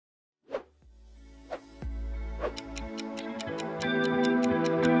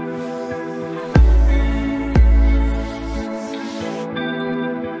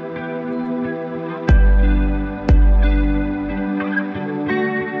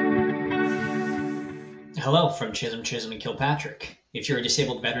Hello from Chisholm, and Kilpatrick. If you're a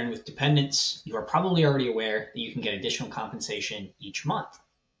disabled veteran with dependents, you are probably already aware that you can get additional compensation each month.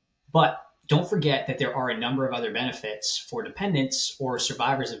 But don't forget that there are a number of other benefits for dependents or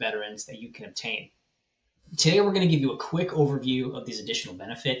survivors of veterans that you can obtain. Today, we're going to give you a quick overview of these additional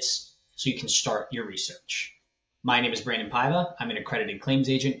benefits so you can start your research. My name is Brandon Paiva. I'm an accredited claims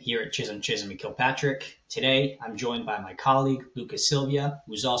agent here at Chisholm, and Kilpatrick. Today, I'm joined by my colleague, Lucas Sylvia,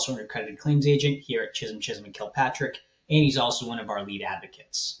 who's also an accredited claims agent here at Chisholm, and Kilpatrick, and he's also one of our lead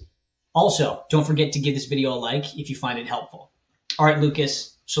advocates. Also, don't forget to give this video a like if you find it helpful. All right,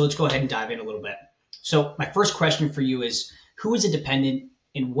 Lucas, so let's go ahead and dive in a little bit. So my first question for you is, who is a dependent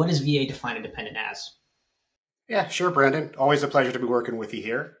and what does VA define a dependent as? Yeah, sure, Brandon. Always a pleasure to be working with you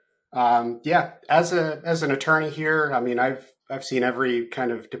here. Yeah, as an attorney here, I mean, I've seen every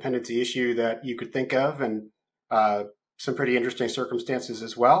kind of dependency issue that you could think of, and some pretty interesting circumstances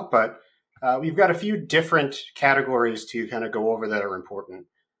as well. But we've got a few different categories to kind of go over that are important.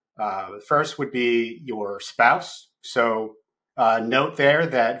 The first would be your spouse. So note there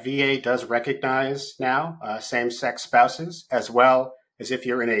that VA does recognize now same-sex spouses, as well as if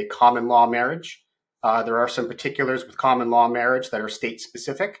you're in a common law marriage. There are some particulars with common law marriage that are state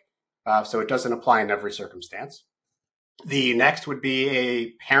specific, so it doesn't apply in every circumstance. The next would be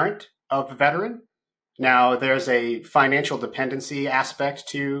a parent of a veteran. Now, there's a financial dependency aspect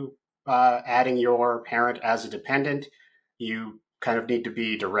to adding your parent as a dependent. You kind of need to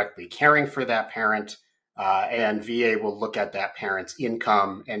be directly caring for that parent, and VA will look at that parent's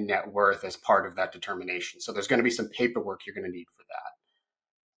income and net worth as part of that determination. So there's going to be some paperwork you're going to need for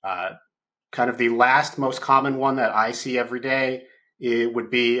that. Kind of the last most common one that I see every day, it would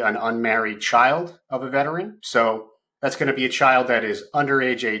be an unmarried child of a veteran. So that's going to be a child that is under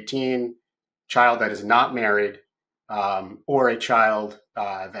age 18, child that is not married, or a child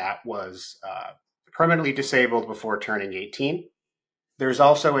that was permanently disabled before turning 18. There's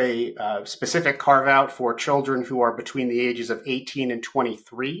also a specific carve out for children who are between the ages of 18 and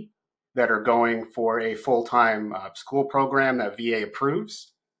 23 that are going for a full-time school program that VA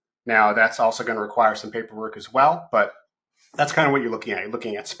approves. Now, that's also going to require some paperwork as well, but that's kind of what you're looking at. You're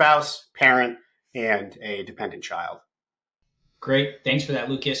looking at spouse, parent, and a dependent child. Great. Thanks for that,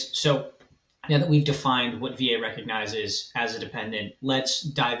 Lucas. So now that we've defined what VA recognizes as a dependent, let's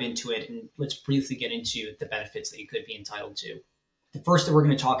dive into it and let's briefly get into the benefits that you could be entitled to. The first that we're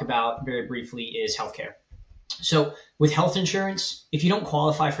going to talk about very briefly is healthcare. So with health insurance, if you don't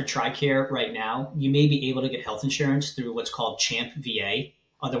qualify for TRICARE right now, you may be able to get health insurance through what's called CHAMP VA,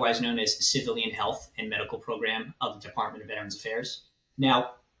 otherwise known as Civilian Health and Medical Program of the Department of Veterans Affairs.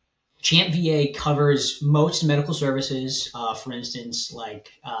 Now, CHAMP VA covers most medical services, for instance,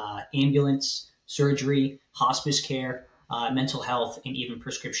 like ambulance, surgery, hospice care, mental health, and even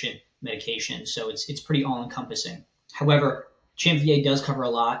prescription medication. So it's pretty all-encompassing. However, CHAMP VA does cover a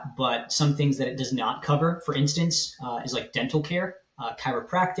lot, but some things that it does not cover, for instance, is like dental care,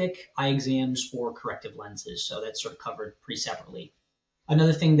 chiropractic, eye exams, or corrective lenses. So that's sort of covered pretty separately.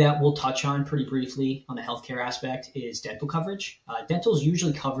 Another thing that we'll touch on pretty briefly on the healthcare aspect is dental coverage. Dental is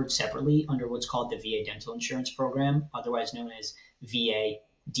usually covered separately under what's called the VA Dental Insurance Program, otherwise known as VA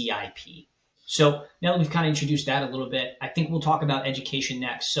DIP. So now that we've kind of introduced that a little bit, I think we'll talk about education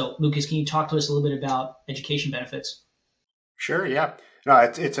next. So Lucas, can you talk to us a little bit about education benefits? Sure, yeah. No,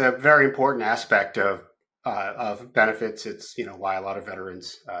 it's a very important aspect of benefits. It's why a lot of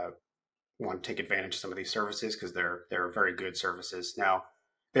veterans want to take advantage of some of these services because they're very good services. Now,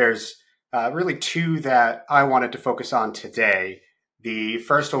 there's really two that I wanted to focus on today. The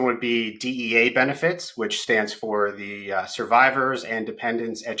first one would be DEA benefits, which stands for the Survivors and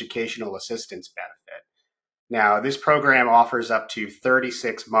Dependents Educational Assistance Benefit. Now, this program offers up to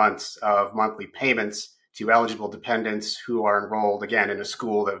 36 months of monthly payments to eligible dependents who are enrolled, again, in a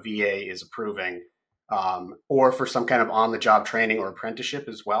school that VA is approving, or for some kind of on-the-job training or apprenticeship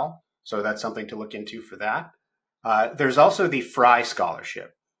as well. So that's something to look into for that. There's also the Fry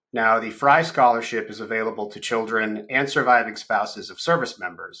Scholarship. Now, the Fry Scholarship is available to children and surviving spouses of service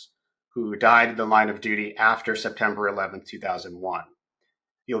members who died in the line of duty after September 11th, 2001.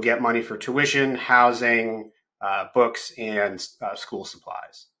 You'll get money for tuition, housing, books, and school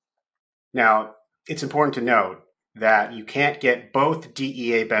supplies. Now, it's important to note that you can't get both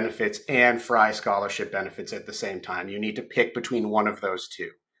DEA benefits and Fry Scholarship benefits at the same time. You need to pick between one of those two.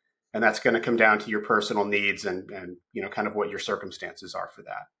 And that's going to come down to your personal needs and kind of what your circumstances are for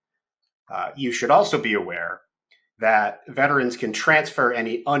that. You should also be aware that veterans can transfer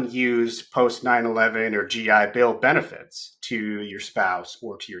any unused post 9/11 or GI Bill benefits to your spouse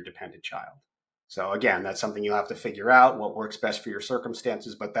or to your dependent child. So again, that's something you'll have to figure out what works best for your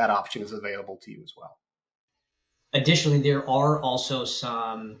circumstances, but that option is available to you as well. Additionally, there are also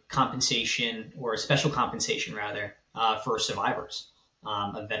some compensation or special compensation rather for survivors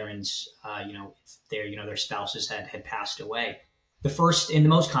of veterans. If their spouses had passed away. The first and the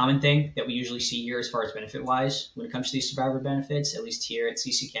most common thing that we usually see here, as far as benefit wise, when it comes to these survivor benefits, at least here at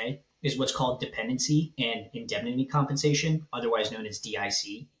CCK, is what's called dependency and indemnity compensation, otherwise known as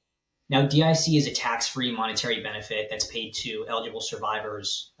DIC. Now, DIC is a tax-free monetary benefit that's paid to eligible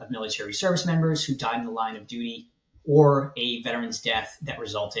survivors of military service members who died in the line of duty or a veteran's death that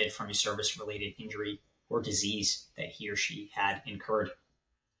resulted from a service-related injury or disease that he or she had incurred.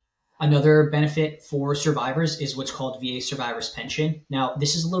 Another benefit for survivors is what's called VA Survivor's Pension. Now,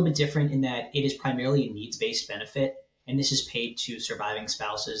 this is a little bit different in that it is primarily a needs-based benefit, and this is paid to surviving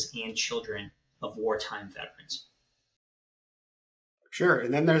spouses and children of wartime veterans. Sure.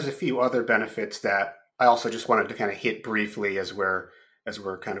 And then there's a few other benefits that I also just wanted to kind of hit briefly as we're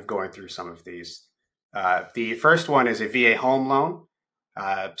kind of going through some of these. The first one is a VA home loan.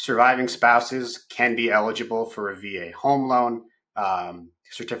 Surviving spouses can be eligible for a VA home loan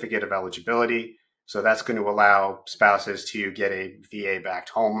certificate of eligibility. So that's going to allow spouses to get a VA-backed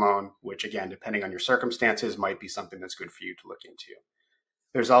home loan, which again, depending on your circumstances, might be something that's good for you to look into.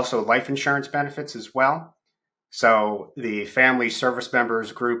 There's also life insurance benefits as well. So the Family Service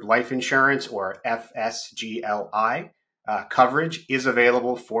Members Group Life Insurance, or FSGLI, coverage is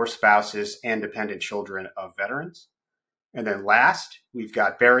available for spouses and dependent children of veterans. And then last, we've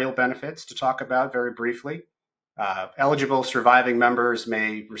got burial benefits to talk about very briefly. Eligible surviving members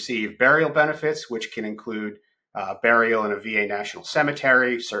may receive burial benefits, which can include burial in a VA National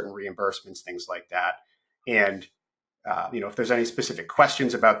Cemetery, certain reimbursements, things like that. And if there's any specific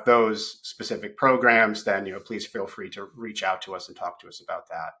questions about those specific programs, then please feel free to reach out to us and talk to us about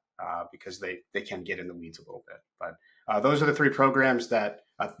that because they can get in the weeds a little bit. But those are the three programs that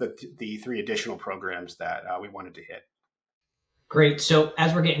the three additional programs that we wanted to hit. Great. So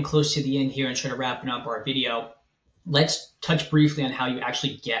as we're getting close to the end here and sort of wrapping up our video, let's touch briefly on how you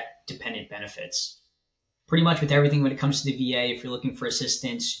actually get dependent benefits. Pretty much with everything when it comes to the VA, if you're looking for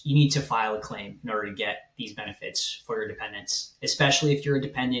assistance, you need to file a claim in order to get these benefits for your dependents, especially if you're a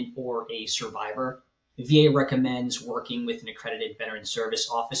dependent or a survivor. The VA recommends working with an accredited veteran service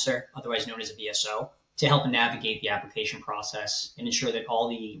officer, otherwise known as a VSO, to help navigate the application process and ensure that all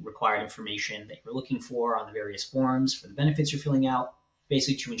the required information that you're looking for on the various forms for the benefits you're filling out,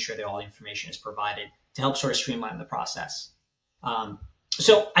 basically to ensure that all the information is provided to help sort of streamline the process.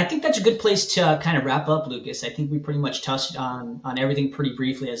 So I think that's a good place to kind of wrap up, Lucas. I think we pretty much touched on everything pretty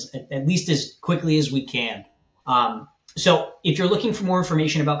briefly, at least as quickly as we can. So if you're looking for more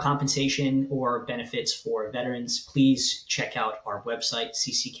information about compensation or benefits for veterans, please check out our website,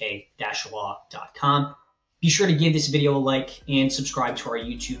 cck-law.com. Be sure to give this video a like and subscribe to our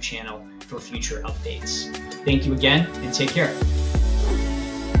YouTube channel for future updates. Thank you again, and take care.